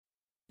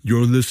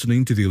You're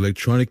listening to the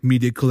Electronic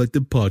Media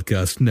Collective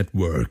Podcast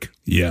Network.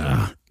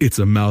 Yeah, it's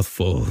a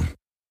mouthful.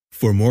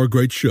 For more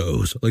great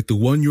shows like the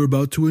one you're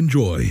about to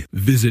enjoy,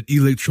 visit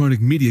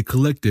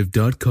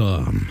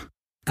electronicmediacollective.com.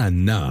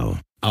 And now,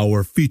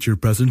 our feature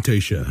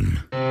presentation.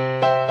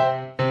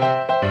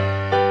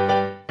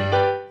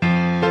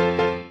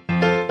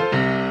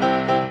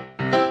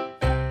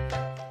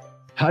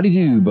 Howdy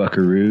do,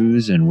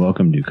 buckaroos, and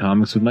welcome to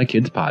Comics with My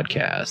Kids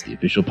podcast, the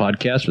official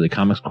podcast for the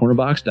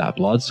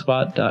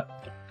comicscornerbox.blogspot.com.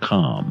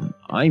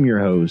 I'm your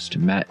host,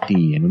 Matt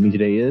D, and with me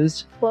today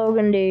is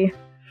Logan D.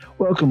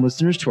 Welcome,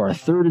 listeners, to our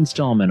third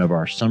installment of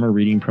our summer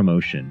reading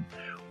promotion.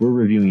 We're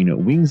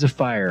reviewing Wings of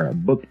Fire,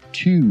 Book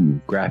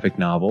 2 graphic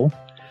novel,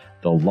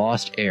 The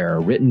Lost Heir,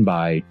 written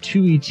by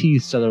Tui T.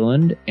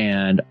 Sutherland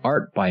and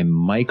art by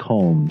Mike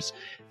Holmes.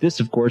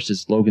 This, of course,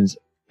 is Logan's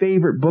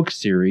favorite book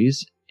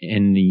series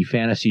in the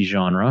fantasy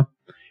genre.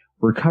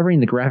 We're covering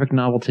the graphic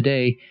novel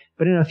today,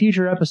 but in a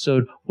future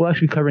episode, we'll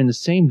actually be covering the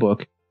same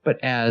book, but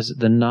as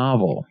the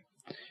novel.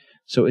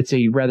 So it's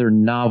a rather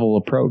novel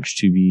approach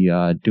to be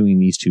doing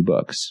these two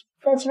books.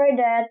 That's right,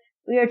 Dad.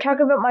 We are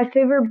talking about my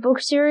favorite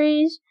book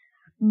series,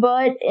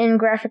 but in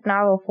graphic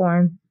novel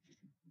form.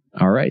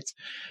 All right.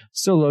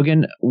 So,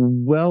 Logan,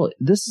 well,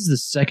 this is the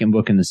second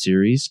book in the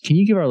series. Can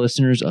you give our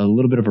listeners a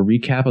little bit of a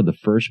recap of the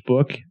first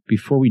book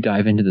before we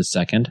dive into the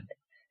second?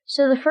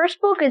 So the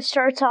first book, it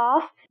starts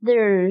off,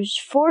 there's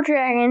 4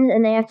 dragons,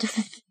 and they have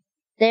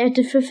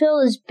to fulfill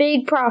this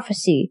big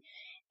prophecy.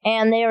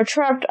 And they are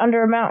trapped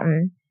under a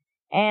mountain.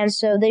 And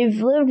so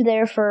they've lived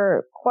there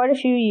for quite a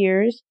few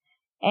years,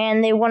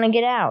 and they want to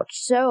get out.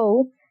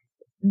 So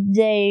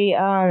they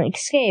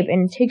escape,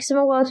 and it takes them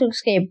a while to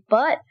escape.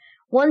 But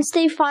once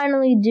they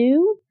finally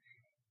do,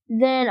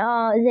 then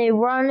they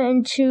run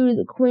into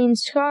the Queen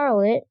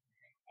Scarlet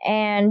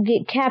and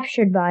get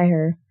captured by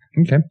her.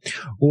 Okay.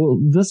 Well,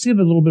 let's give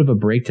a little bit of a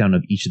breakdown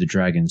of each of the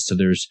dragons. So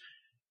there's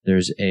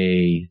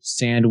a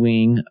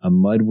Sandwing, a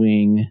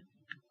Mudwing,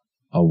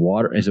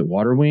 is it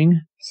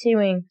Waterwing?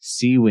 Seawing.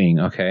 Seawing,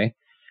 okay.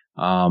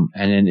 And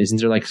then isn't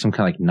there like some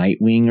kind of like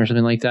Nightwing or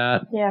something like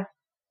that? Yeah.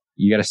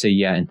 You gotta say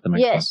yeah into the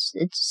microphone. Yes,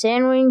 it's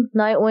Sandwing,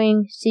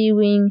 Nightwing,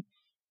 Seawing,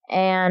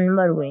 and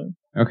Mudwing.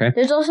 Okay.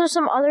 There's also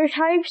some other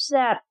types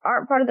that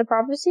aren't part of the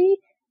prophecy.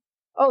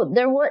 Oh,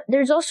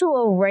 there's also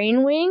a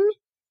Rainwing,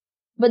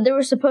 but there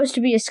was supposed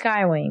to be a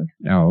Skywing.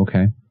 Oh,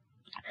 okay.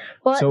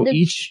 But so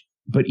each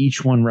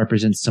one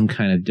represents some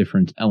kind of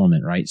different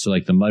element, right? So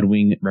like the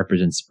Mudwing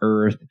represents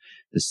earth,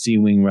 the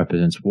Seawing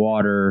represents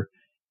water,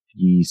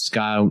 the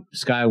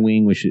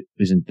Skywing, which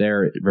isn't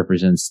there, it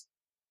represents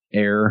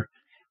air.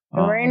 The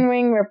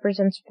Rainwing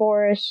represents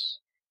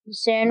forest. The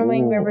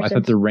Sandwing represents... I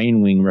thought the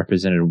Rainwing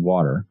represented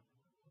water.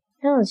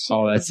 No,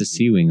 that's the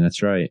Seawing,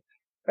 that's right.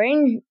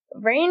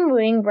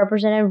 Rainwing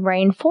represented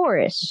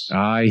rainforest.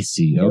 I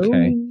see,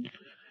 okay.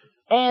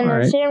 And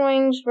the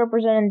Sandwings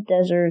represented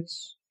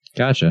deserts.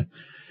 Gotcha.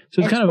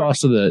 So it's kind of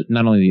also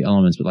not only the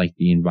elements, but like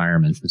the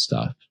environments and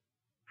stuff.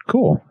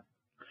 Cool.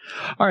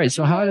 All right.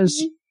 So how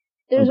does...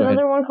 There's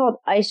another one called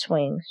Ice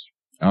Wings.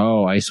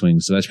 Oh, Ice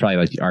Wings. So that's probably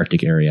like the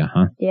Arctic area,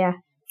 huh? Yeah.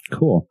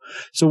 Cool.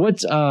 So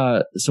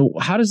so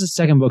how does the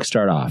second book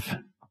start off?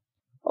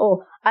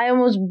 Oh, I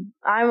almost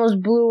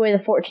blew away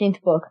the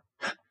 14th book.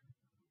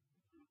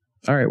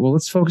 All right. Well,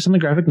 let's focus on the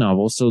graphic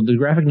novel. So the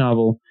graphic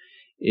novel,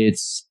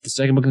 it's the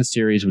second book in the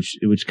series,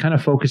 which kind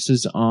of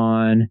focuses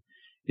on,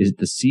 is it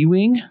the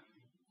Seawing?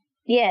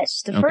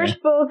 Yes, the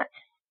first book,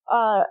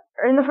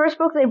 in the first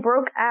book they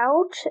broke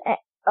out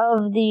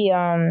of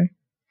the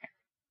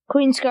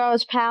Queen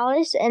Scarlet's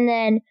palace, and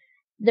then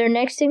their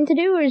next thing to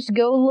do is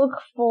go look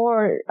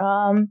for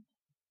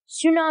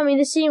Tsunami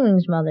the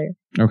Seawing's mother.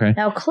 Okay.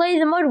 Now, Clay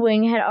the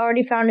Mudwing had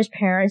already found his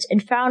parents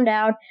and found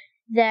out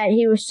that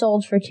he was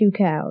sold for 2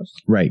 cows.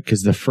 Right,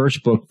 because the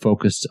first book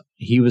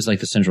he was like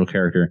the central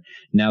character.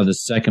 Now the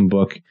second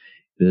book,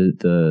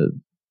 the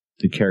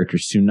character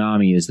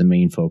Tsunami is the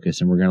main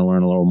focus, and we're going to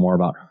learn a little more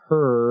about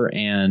her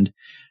and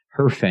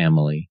her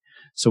family.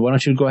 So why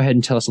don't you go ahead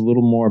and tell us a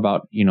little more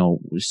about,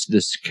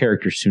 this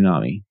character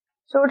Tsunami?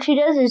 So what she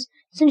does is,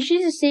 since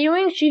she's a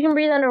Seawing, she can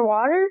breathe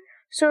underwater.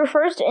 So her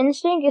first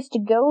instinct is to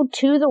go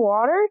to the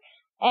water,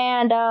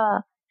 and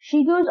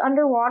she goes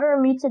underwater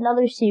and meets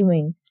another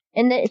Seawing.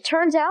 And it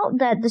turns out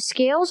that the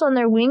scales on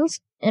their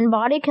wings and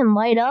body can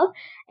light up,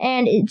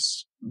 and it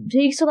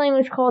speaks a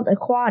language called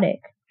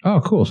aquatic. Oh,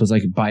 cool. So it's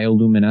like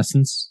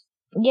bioluminescence?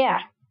 Yeah.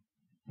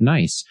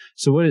 Nice.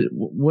 So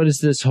what is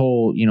this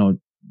whole,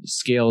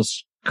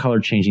 scales color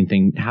changing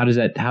thing? How is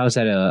that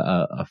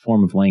a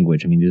form of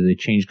language? I mean, do they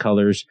change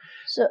colors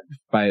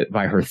by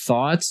her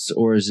thoughts,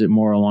 or is it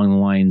more along the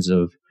lines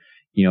of,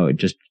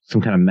 just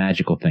some kind of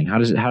magical thing? How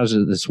does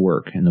this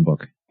work in the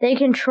book? They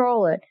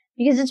control it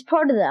because it's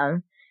part of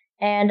them.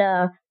 And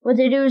what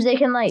they do is they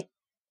can,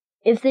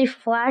 if they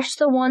flash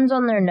the ones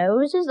on their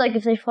noses,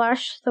 if they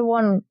flash the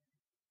one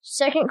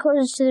second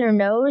closest to their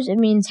nose, it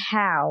means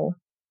how.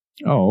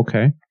 Oh,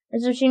 okay.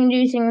 And so she can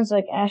do things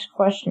like ask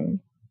questions.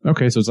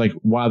 Okay, so it's like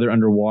while they're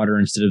underwater,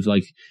 instead of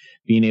like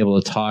being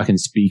able to talk and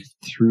speak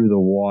through the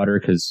water,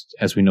 because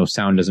as we know,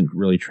 sound doesn't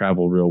really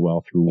travel real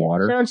well through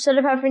water. So instead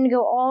of having to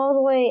go all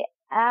the way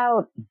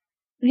out,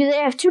 because they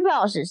have 2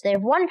 palaces. They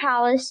have one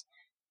palace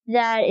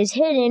that is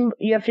hidden.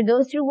 You have to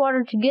go through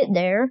water to get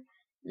there.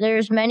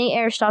 There's many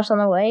air stops on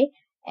the way.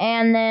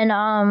 And then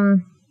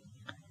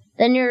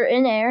you're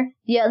in air.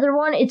 The other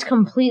one, it's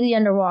completely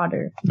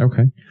underwater.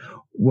 Okay.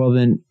 Well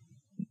then,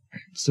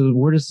 so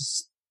where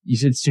does you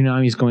said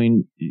Tsunami's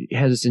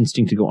has this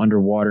instinct to go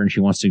underwater, and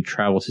she wants to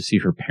travel to see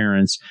her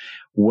parents.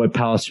 What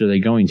palace are they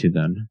going to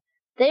then?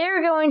 They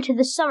are going to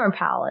the Summer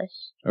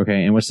Palace.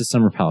 Okay, and what's the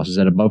Summer Palace? Is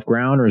that above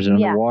ground or is it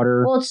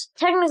underwater? Well, it's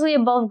technically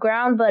above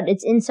ground, but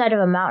it's inside of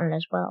a mountain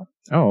as well.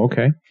 Oh,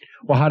 okay.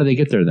 Well, how do they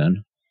get there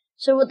then?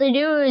 So what they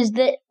do is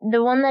that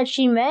the one that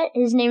she met,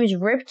 his name is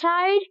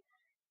Riptide,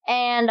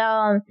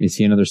 and Is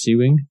he another Sea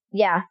Wing?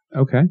 Yeah.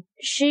 Okay.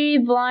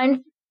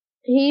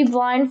 He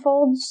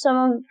blindfolds some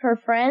of her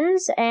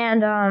friends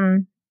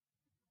and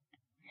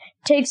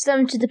takes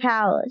them to the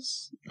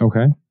palace.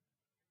 Okay.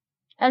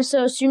 And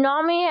so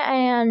Tsunami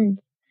and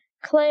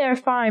Clay are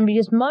fine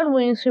because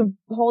Mudwings can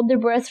hold their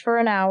breath for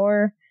an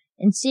hour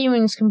and Sea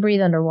Wings can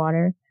breathe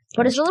underwater.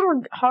 But it's a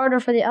little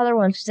harder for the other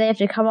ones because they have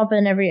to come up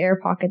in every air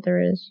pocket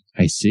there is.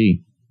 I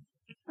see.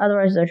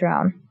 Otherwise they'll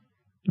drown.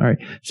 All right.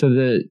 So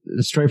the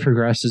story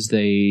progresses.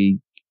 They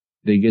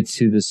get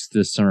to this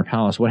Summer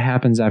Palace. What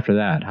happens after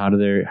that? How do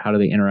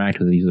they interact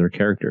with these other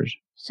characters?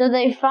 So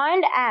they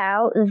find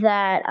out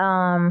that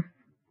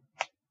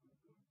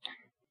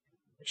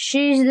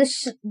she's the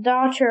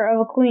daughter of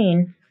a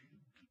queen.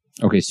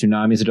 Okay,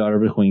 Tsunami is the daughter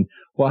of a queen.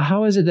 Well,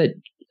 how is it that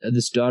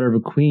this daughter of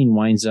a queen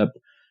winds up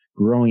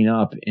growing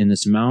up in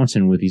this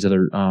mountain with these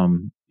other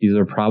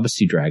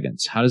prophecy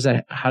dragons? How does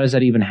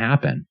that even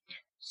happen?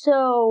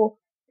 So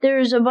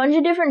there's a bunch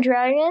of different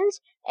dragons,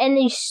 and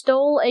they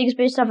stole eggs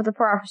based off of the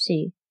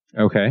prophecy.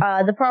 Okay.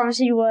 The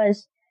prophecy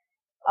was,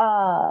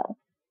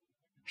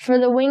 for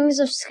the wings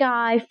of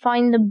sky,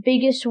 find the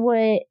biggest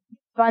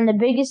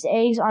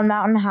eggs on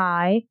mountain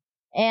high,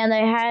 and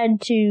they had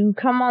to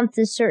come on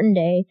this certain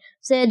day.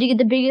 So they had to get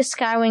the biggest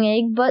skywing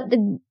egg, but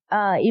the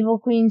evil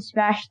queen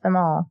smashed them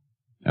all.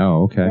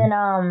 Oh, okay. Then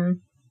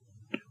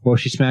well,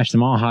 she smashed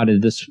them all. How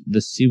did this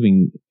Sea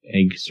Wing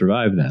egg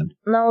survive then?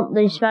 No,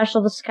 they smashed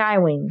all the sky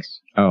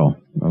wings. Oh,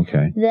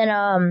 okay.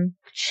 Then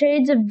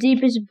shades of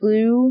deepest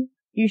blue,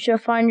 you shall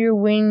find your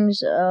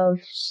wings of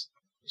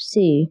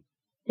sea.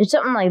 It's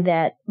something like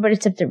that, but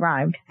except it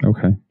rhymed.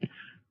 Okay.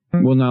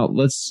 Well, now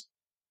let's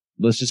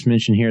just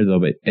mention here though,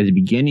 but at the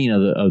beginning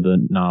of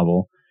the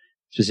novel,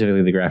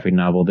 specifically the graphic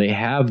novel, they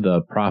have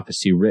the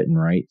prophecy written,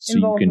 right? So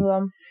in both of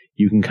them.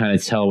 You can kind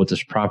of tell what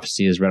this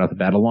prophecy is right off the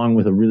bat, along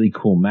with a really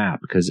cool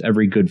map, because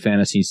every good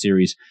fantasy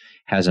series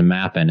has a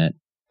map in it.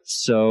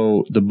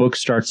 So the book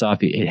starts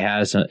off; it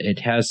has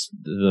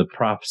the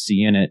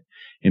prophecy in it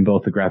in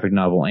both the graphic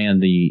novel and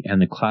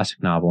the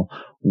classic novel,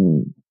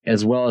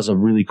 as well as a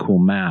really cool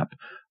map.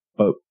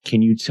 But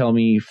can you tell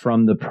me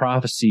from the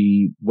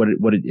prophecy what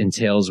it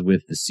entails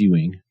with the Sea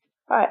Wing?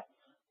 All right.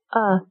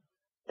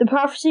 The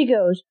prophecy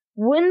goes: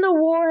 when the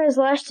war has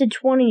lasted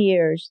 20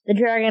 years, the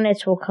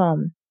dragonets will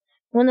come.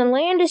 When the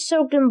land is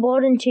soaked in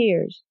blood and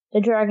tears, the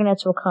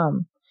dragonets will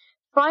come.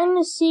 Find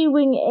the Sea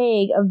Wing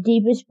egg of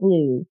deepest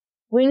blue.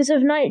 Wings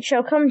of night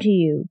shall come to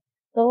you.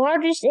 The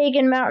largest egg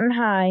in mountain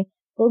high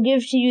will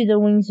give to you the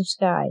wings of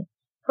sky.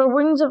 For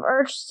wings of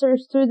earth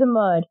search through the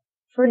mud,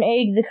 for an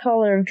egg the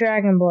color of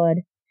dragon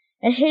blood.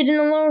 And hidden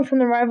alone from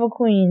the rival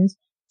queens,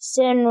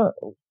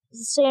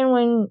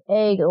 Sandwing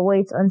egg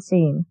awaits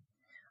unseen.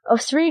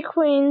 Of 3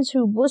 queens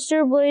who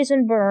blister, blaze,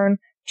 and burn,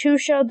 2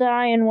 shall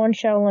die and 1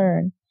 shall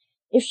learn.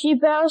 If she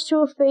bows to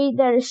a fate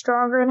that is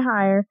stronger and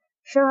higher,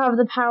 she'll have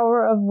the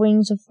power of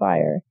wings of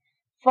fire.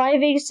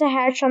 5 eggs to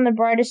hatch on the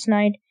brightest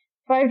night,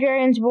 5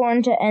 dragons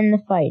born to end the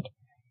fight.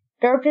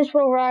 Darkness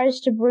will rise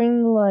to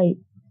bring the light.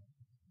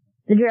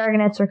 The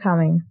dragonets are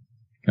coming.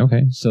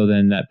 Okay, so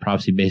then that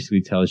prophecy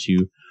basically tells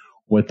you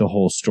what the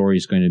whole story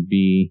is going to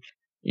be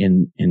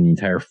in the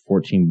entire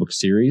 14-book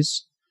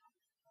series?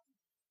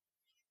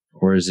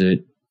 Or is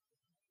it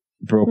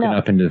broken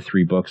up into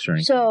 3 books or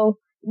anything? So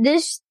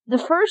the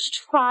first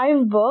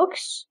 5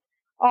 books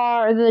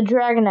are the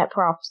Dragonet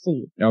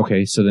prophecy.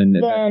 Okay, so then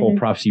that whole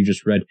prophecy you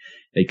just read,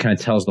 it kind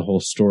of tells the whole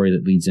story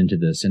that leads into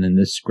this. And then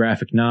this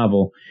graphic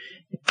novel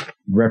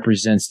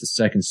represents the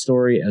second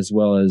story, as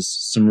well as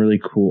some really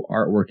cool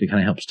artwork that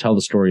kind of helps tell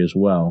the story as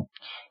well.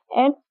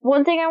 And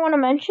one thing I want to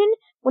mention,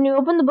 when you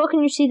open the book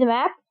and you see the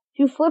map, if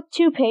you flip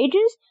 2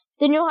 pages,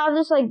 then you'll have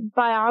this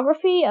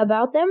biography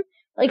about them.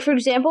 Like, for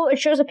example, it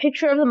shows a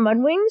picture of the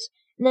Mudwings,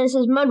 and then it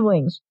says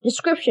Mudwings.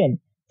 Description: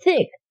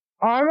 thick,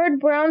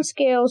 armored brown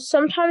scales,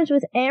 sometimes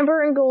with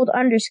amber and gold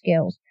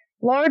underscales.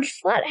 Large,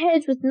 flat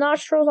heads with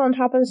nostrils on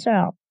top of the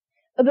snout.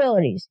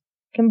 Abilities: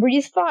 can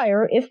breathe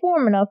fire if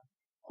warm enough.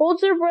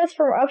 Holds their breath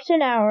for up to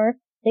an hour.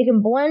 They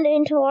can blend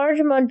into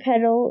large mud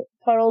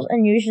puddles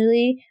and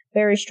usually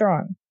very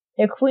strong.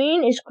 Their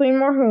queen is Queen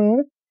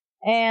Morhu,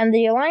 and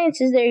the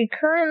alliances, they're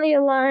currently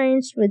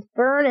allianced with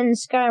Burn and the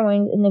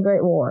Skywings in the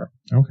Great War.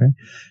 Okay.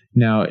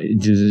 Now,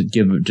 does it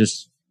give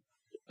just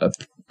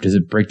does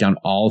it break down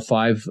all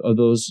 5 of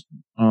those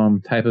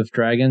type of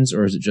dragons,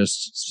 or is it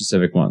just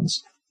specific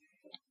ones?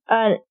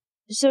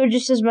 So it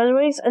just says mother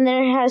wings, and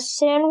then it has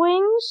sand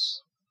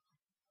wings,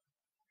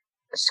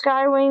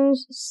 sky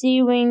wings,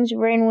 sea wings,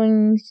 rain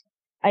wings,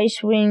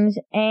 ice wings,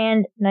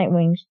 and night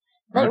wings.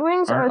 Night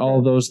wings aren't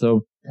all those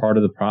though part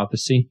of the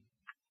prophecy?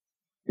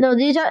 No,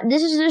 this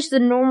is just the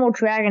normal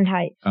dragon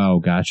type. Oh,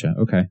 gotcha.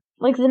 Okay.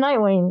 Like the night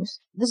wings.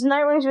 This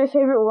night wings is my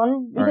favorite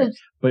one because right.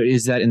 But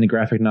is that in the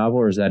graphic novel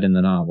or is that in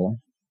the novel?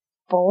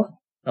 Both.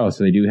 Oh,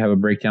 so they do have a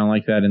breakdown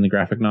like that in the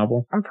graphic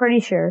novel? I'm pretty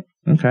sure.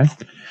 Okay.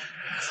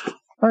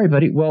 All right,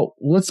 buddy. Well,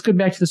 let's get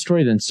back to the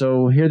story then.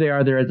 So here they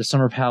are. They're at the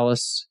Summer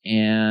Palace,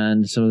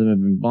 and some of them have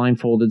been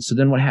blindfolded. So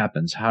then what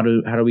happens? How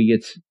do we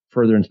get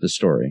further into the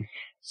story?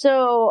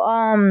 So,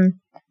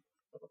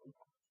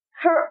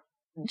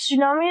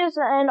 Tsunami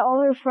and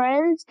all her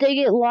friends, they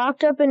get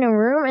locked up in a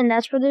room, and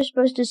that's where they're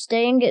supposed to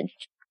stay and get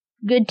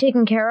good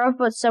taken care of,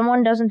 but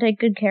someone doesn't take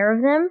good care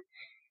of them.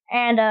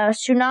 And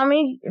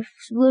Tsunami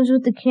lives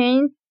with the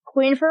queen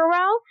for a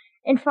while,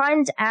 and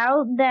finds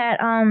out that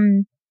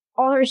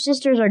all her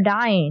sisters are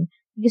dying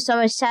because some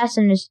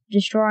assassin is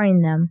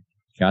destroying them.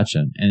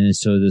 Gotcha. And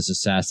so this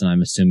assassin,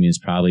 I'm assuming, is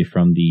probably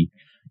from the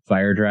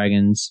fire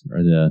dragons,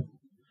 or the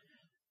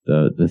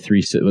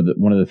three,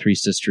 one of the 3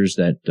 sisters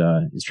that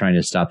is trying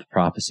to stop the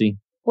prophecy.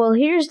 Well,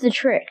 here's the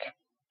trick.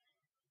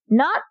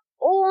 Not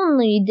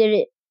only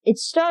did it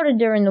started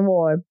during the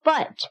war,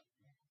 but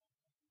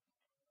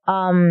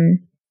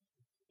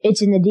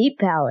it's in the Deep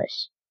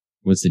Palace.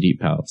 What's the Deep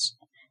Palace?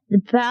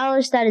 The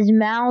palace that is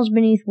miles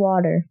beneath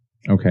water.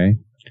 Okay.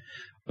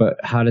 But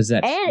how does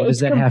that? And what does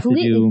that have to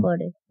do?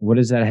 Flooded. What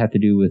does that have to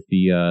do with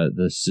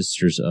the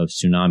sisters of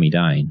Tsunami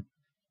dying?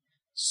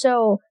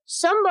 So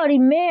somebody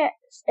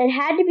it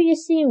had to be a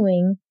sea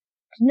wing.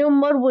 No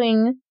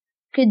mudwing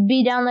could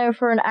be down there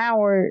for an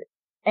hour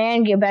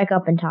and get back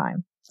up in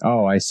time.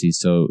 Oh, I see.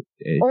 So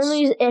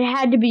it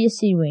had to be a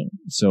sea wing.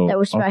 So that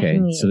was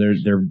smashing so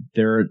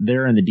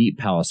they're in the Deep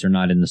Palace. They're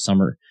not in the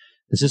Summer.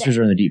 The sisters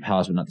are in the Deep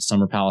Palace, but not the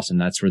Summer Palace, and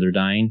that's where they're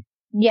dying.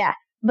 Yeah,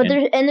 but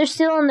they're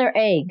still in their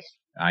eggs.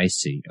 I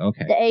see.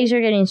 Okay. The eggs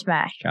are getting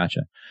smashed.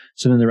 Gotcha.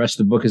 So then the rest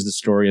of the book is the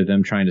story of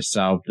them trying to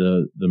solve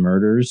the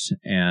murders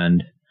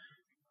and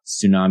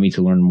Tsunami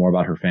to learn more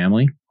about her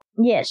family?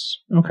 Yes.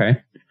 Okay.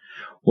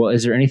 Well,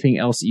 is there anything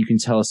else that you can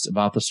tell us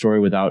about the story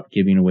without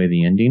giving away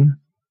the ending?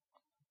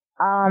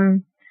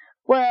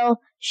 Well,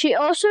 she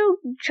also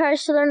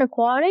tries to learn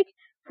aquatic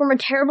from a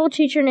terrible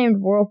teacher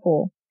named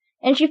Whirlpool.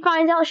 And she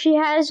finds out she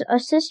has a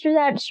sister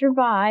that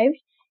survived,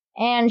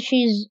 and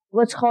she's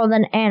what's called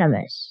an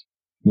animus.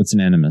 What's an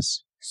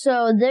animus?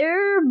 So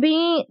they're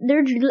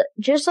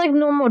just like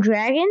normal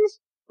dragons,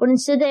 but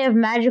instead they have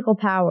magical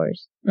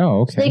powers.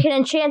 Oh, okay. So they can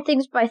enchant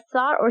things by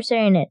thought or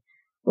saying it.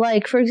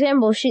 Like, for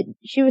example,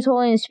 she was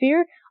holding a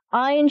spear.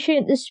 I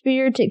enchant the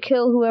spear to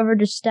kill whoever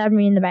just stabbed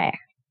me in the back.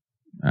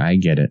 I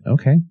get it.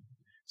 Okay.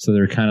 So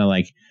they're kind of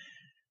like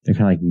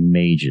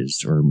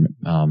mages or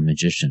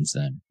magicians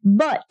then.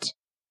 But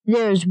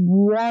there's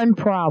one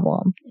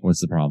problem.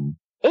 What's the problem?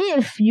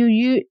 If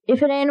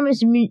an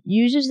animus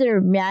uses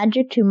their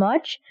magic too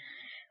much,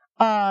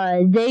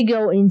 they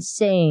go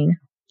insane.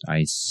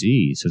 I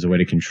see. So it's a way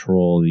to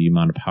control the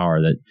amount of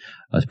power that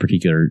a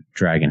particular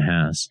dragon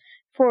has.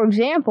 For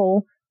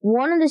example,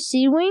 one of the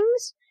sea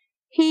wings,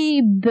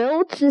 he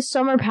built the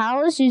Summer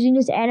Palace using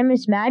his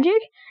animus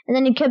magic, and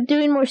then he kept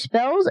doing more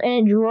spells,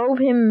 and it drove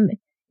him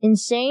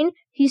insane.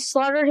 He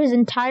slaughtered his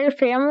entire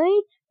family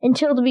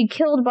until to be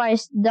killed by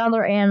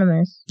another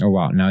animus. Oh,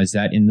 wow. Now, is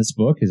that in this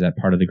book? Is that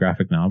part of the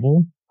graphic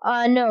novel?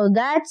 No,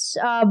 that's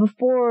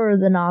before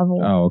the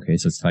novel. Oh, okay.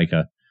 So it's like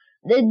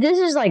this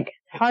is like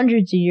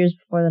hundreds of years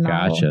before the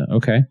novel. Gotcha.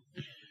 Okay.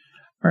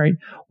 All right.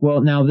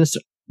 Well, now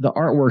the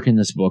artwork in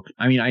this book,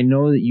 I mean, I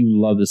know that you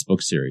love this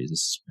book series. This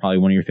is probably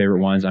one of your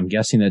favorite ones. I'm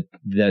guessing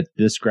that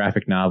this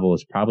graphic novel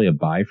is probably a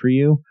buy for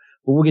you,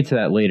 but we'll get to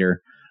that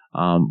later.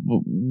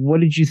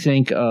 What did you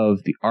think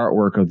of the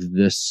artwork of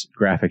this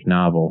graphic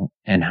novel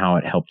and how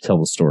it helped tell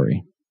the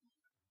story?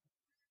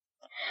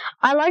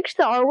 I liked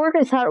the artwork.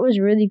 I thought it was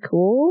really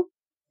cool.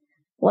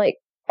 Like,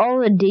 all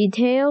the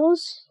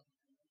details.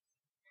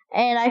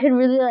 And I could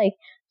really like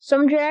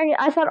some dragon.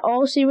 I thought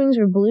all sea wings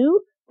were blue,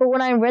 but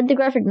when I read the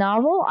graphic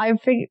novel, I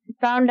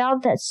found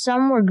out that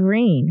some were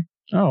green.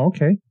 Oh,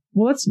 okay.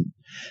 Well,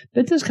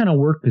 that does kind of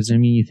work because I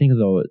mean, you think of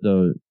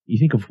you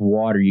think of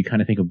water, you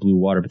kind of think of blue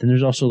water, but then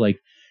there's also like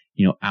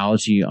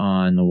algae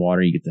on the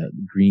water. You get that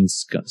green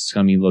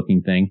scummy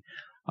looking thing.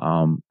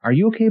 Are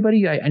you okay,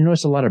 buddy? I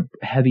noticed a lot of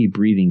heavy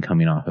breathing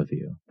coming off of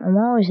you. I'm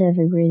always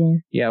heavy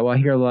breathing. Yeah, well, I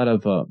hear a lot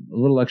of a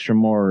little extra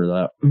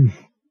more.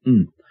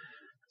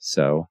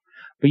 So,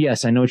 but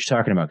yes, I know what you're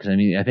talking about because I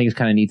mean, I think it's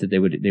kind of neat that they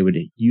would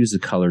use the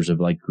colors of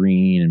like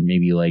green and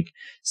maybe like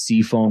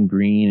seafoam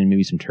green and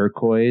maybe some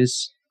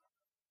turquoise.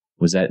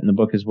 Was that in the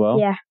book as well?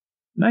 Yeah.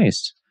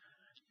 Nice.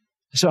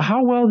 So,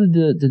 how well did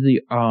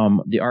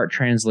the art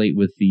translate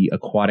with the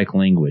aquatic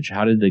language?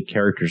 How did the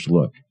characters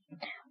look?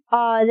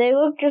 They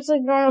look just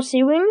like normal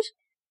sea wings,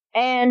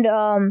 And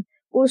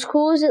what was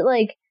cool is that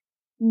like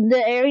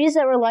the areas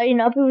that were lighting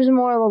up, it was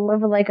more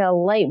of like a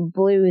light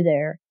blue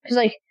there. Because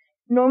like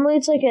normally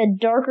it's like a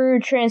darker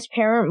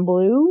transparent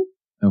blue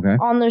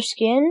on their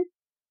skin.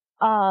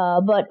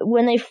 But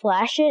when they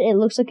flash it, it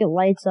looks like it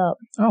lights up.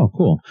 Oh,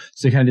 cool.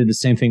 So they kind of did the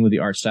same thing with the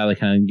art style. They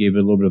kind of gave it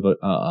a little bit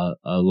of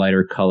a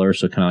lighter color,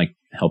 so it kind of like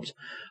helped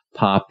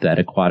pop that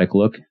aquatic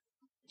look.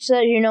 So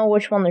that you know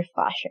which one they're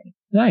flashing.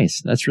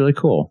 Nice. That's really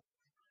cool.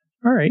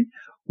 All right.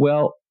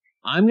 Well,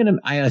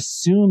 I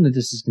assume that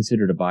this is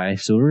considered a buy,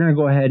 so we're going to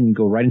go ahead and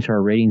go right into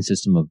our rating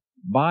system of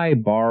buy,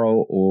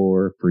 borrow,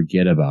 or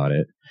forget about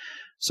it.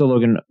 So,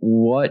 Logan,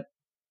 what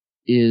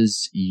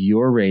is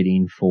your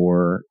rating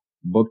for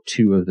Book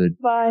 2 of the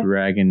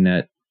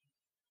Dragonette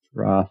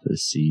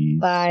Prophecies?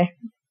 Buy.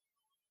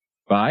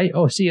 Buy?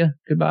 Oh, see ya.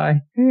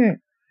 Goodbye.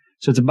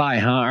 So it's a buy,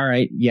 huh? All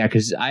right. Yeah,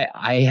 because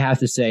I have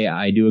to say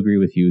I do agree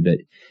with you that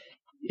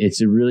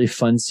it's a really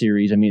fun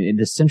series. I mean,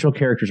 the central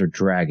characters are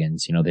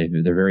dragons. You know,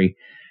 they're very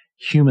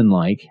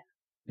human-like.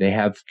 They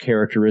have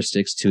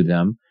characteristics to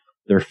them.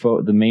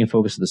 The main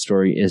focus of the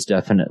story is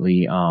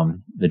definitely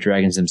the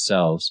dragons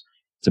themselves.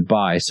 It's a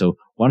buy. So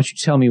why don't you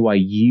tell me why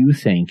you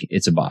think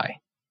it's a buy?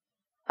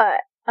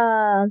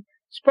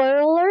 Spoiler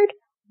alert.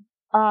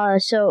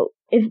 So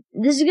if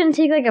this is gonna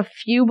take like a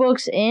few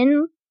books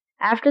in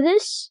after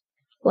this,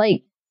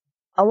 like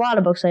a lot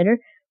of books later,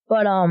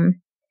 but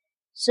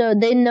so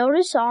they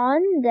notice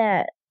on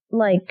that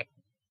like,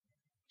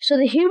 so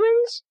the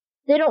humans,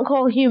 they don't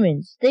call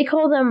humans, they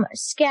call them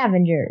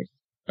scavengers.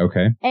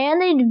 Okay.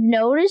 And they've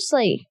noticed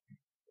like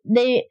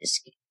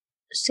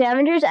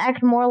scavengers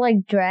act more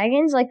like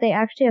dragons, like they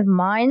actually have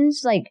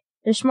minds, like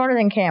they're smarter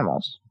than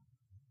camels.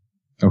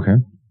 Okay.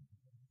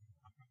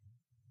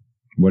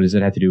 What does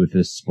it have to do with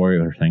this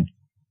spoiler thing?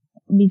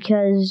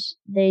 Because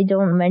they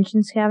don't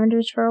mention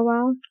scavengers for a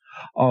while.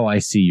 Oh, I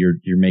see.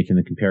 You're making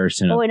the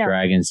comparison of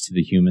dragons to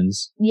the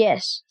humans.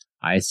 Yes.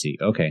 I see.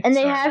 Okay. And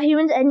they have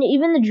humans, and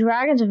even the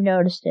dragons have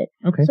noticed it.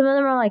 Okay. Some of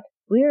them are like,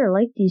 we are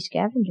like these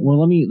scavengers. Well,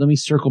 let me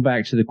circle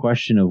back to the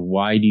question of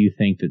why do you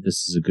think that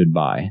this is a good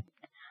buy?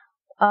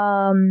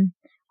 I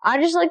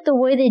just like the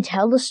way they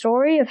tell the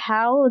story of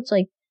how it's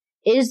like,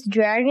 is the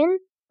dragon.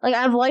 Like,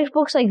 I've liked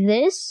books like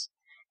this,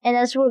 and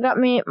that's what got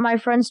my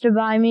friends to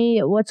buy me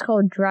what's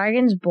called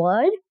Dragon's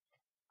Blood.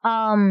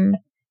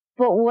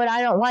 But what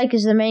I don't like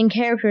is the main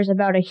character is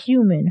about a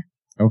human.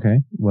 Okay,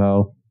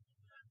 well,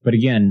 but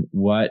again,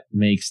 what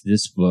makes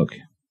this book?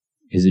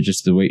 Is it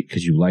just the way,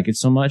 because you like it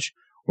so much?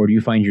 Or do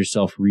you find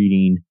yourself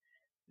reading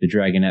the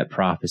Dragonette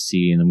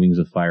Prophecy and the Wings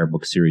of Fire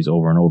book series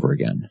over and over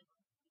again?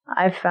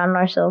 I've found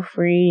myself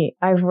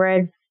I've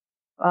read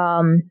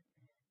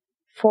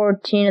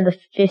 14 of the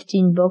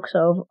 15 books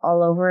all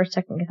over a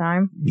second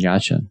time.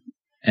 Gotcha.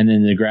 And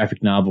then the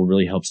graphic novel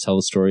really helps tell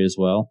the story as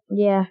well?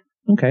 Yeah.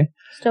 Okay.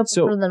 Still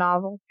prefer the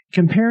novel.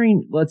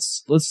 Comparing,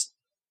 let's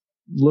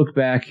look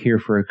back here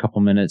for a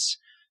couple minutes.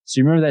 So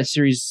you remember that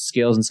series,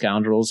 Scales and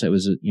Scoundrels? It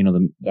was,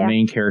 the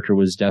main character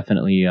was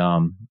definitely,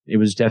 it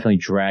was definitely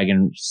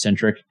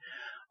dragon-centric.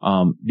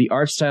 The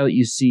art style that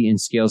you see in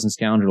Scales and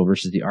Scoundrel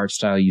versus the art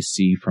style you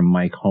see from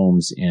Mike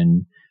Holmes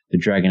in the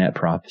Dragonette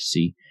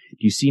Prophecy. Do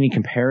you see any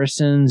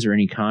comparisons or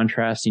any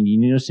contrasting? Do you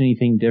notice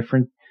anything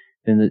different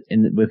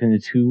within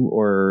the two,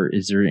 or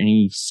is there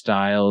any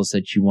styles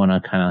that you want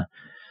to kind of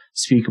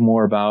speak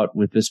more about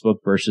with this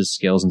book versus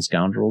Scales and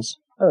Scoundrels?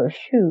 Oh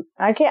shoot,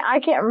 I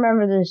can't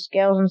remember the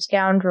Scales and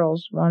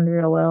Scoundrels one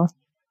real well.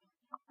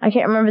 I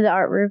can't remember the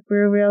artwork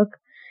real.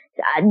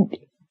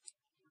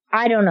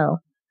 I don't know.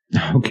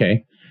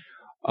 Okay.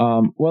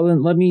 Well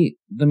then let me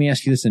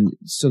ask you this. And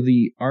so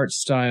the art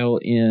style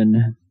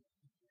in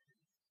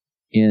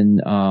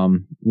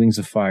Wings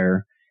of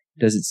Fire,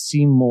 does it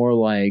seem more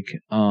like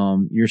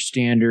your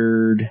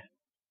standard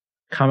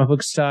comic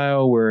book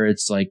style where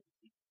it's like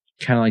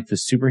kind of like the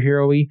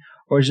superhero-y,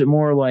 or is it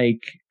more like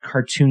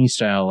cartoony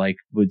style, like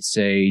would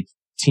say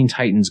Teen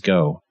Titans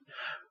Go?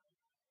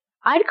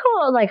 I'd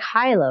call it like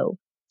high-low.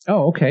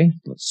 Oh, okay.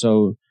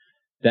 So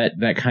that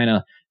kind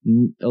of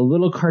a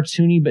little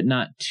cartoony, but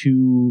not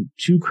too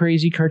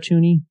crazy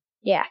cartoony?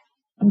 Yeah.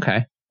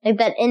 Okay. Like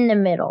that in the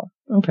middle.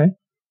 Okay.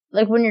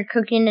 Like when you're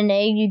cooking an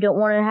egg, you don't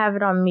want to have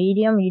it on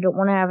medium, you don't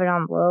want to have it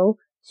on low,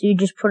 so you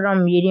just put it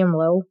on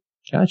medium-low.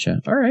 Gotcha.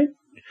 All right.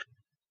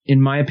 In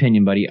my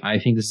opinion, buddy, I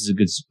think this is a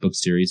good book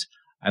series.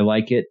 I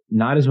like it,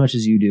 not as much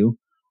as you do.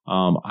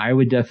 I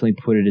would definitely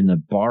put it in the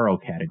borrow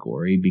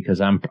category because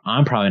I'm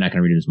probably not going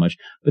to read it as much.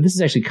 But this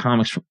is actually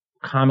comics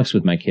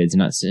with my kids, and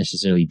not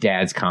necessarily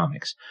dad's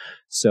comics.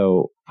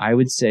 So I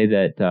would say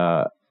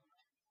that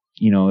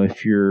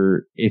if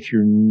you're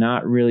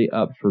not really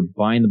up for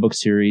buying the book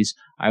series,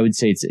 I would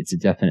say it's a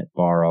definite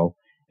borrow.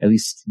 At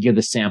least get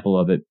a sample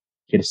of it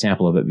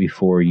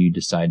before you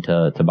decide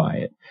to buy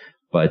it.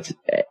 But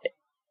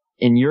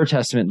in your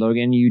testament,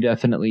 Logan, you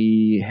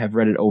definitely have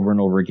read it over and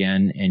over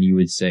again, and you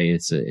would say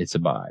it's a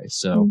buy.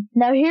 So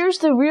now here's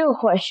the real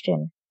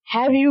question: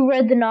 have you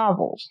read the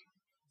novels?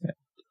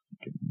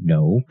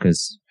 No,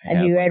 because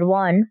have you read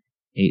one?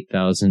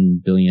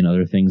 8,000 billion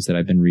other things that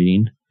I've been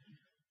reading.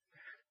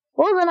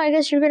 Well, then I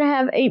guess you're going to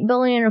have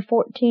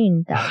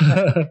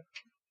 8,014,000.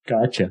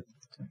 Gotcha.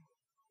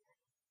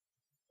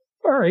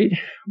 All right.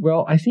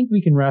 Well, I think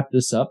we can wrap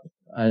this up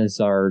as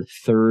our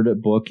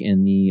third book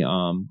in the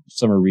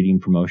summer reading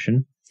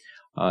promotion.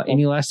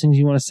 Any last things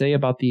you want to say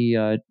about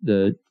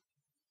the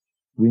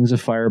Wings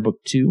of Fire Book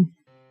 2?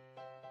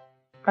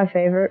 My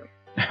favorite.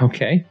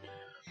 Okay.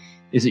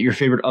 Is it your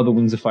favorite of the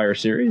Wings of Fire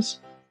series?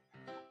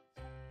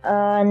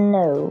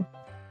 No.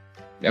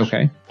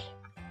 Okay.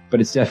 But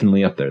it's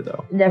definitely up there,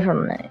 though.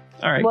 Definitely.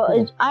 All right. Well,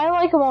 Cool. I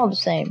like them all the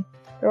same.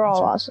 They're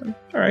all awesome.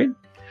 All right.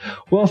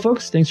 Well,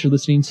 folks, thanks for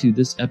listening to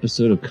this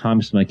episode of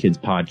Comics with My Kids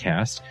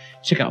podcast.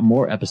 Check out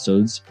more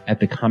episodes at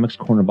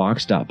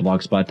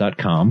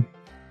thecomicscornerbox.blogspot.com.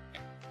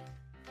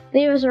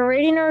 Leave us a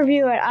rating or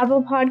review at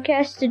Apple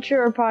Podcasts,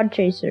 Stitcher, or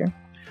Podchaser.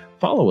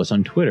 Follow us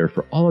on Twitter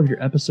for all of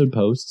your episode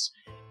posts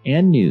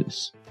and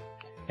news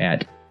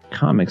at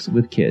Comics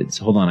with Kids.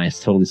 Hold on, I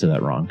totally said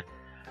that wrong.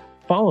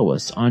 Follow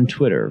us on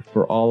Twitter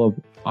for all of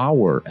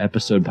our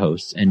episode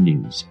posts and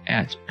news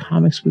at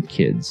Comics with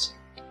Kids.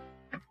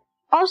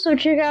 Also,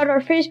 check out our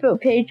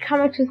Facebook page,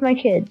 Comics with My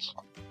Kids.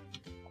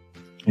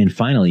 And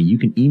finally, you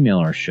can email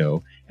our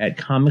show at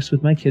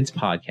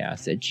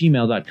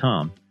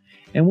comicswithmykidspodcast@gmail.com,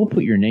 and we'll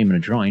put your name in a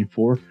drawing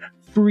for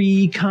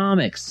free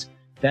comics.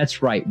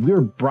 That's right,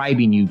 we're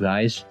bribing you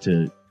guys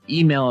to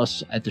email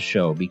us at the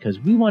show because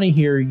we want to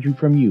hear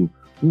from you.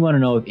 We want to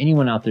know if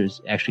anyone out there is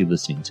actually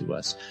listening to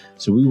us.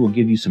 So we will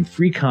give you some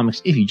free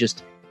comics if you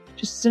just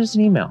send us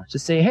an email.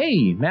 Just say,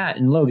 hey, Matt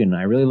and Logan,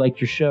 I really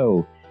liked your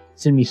show.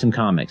 Send me some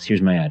comics.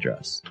 Here's my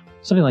address.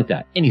 Something like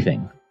that.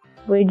 Anything.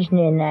 We just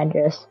need an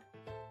address.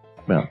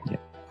 Well, yeah.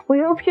 We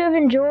hope you have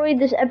enjoyed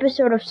this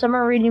episode of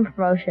Summer Reading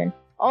Promotion.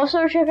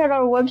 Also, check out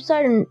our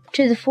website and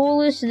to the full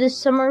list of this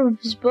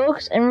summer's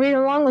books and read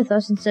along with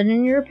us and send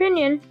in your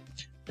opinion.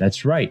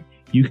 That's right.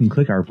 You can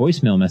click our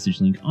voicemail message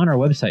link on our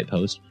website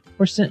post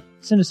or send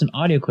us an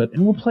audio clip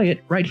and we'll play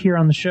it right here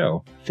on the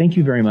show. Thank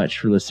you very much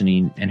for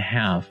listening and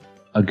have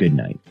a good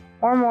night.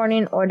 Or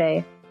morning or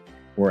day.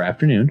 Or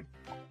afternoon.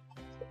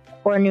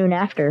 Or noon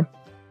after.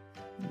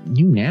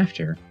 Noon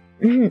after?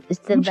 It's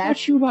the Who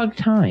taught you about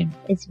time?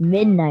 It's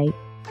midnight.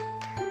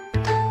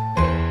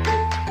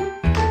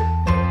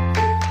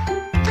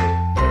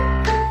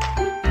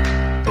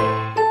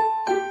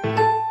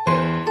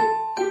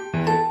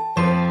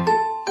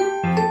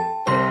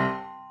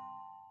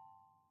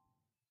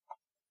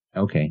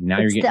 Okay, now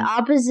It's you're getting the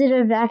opposite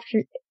of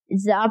after.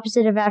 It's the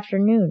opposite of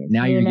afternoon. It's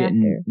now you're noon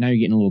getting after. now you're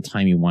getting a little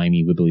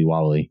timey-wimey,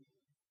 wibbly-wobbly.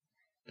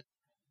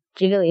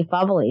 Jiggly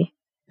bobbly.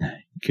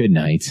 Good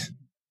night.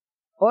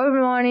 Or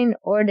morning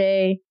or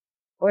day.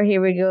 Or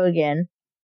here we go again.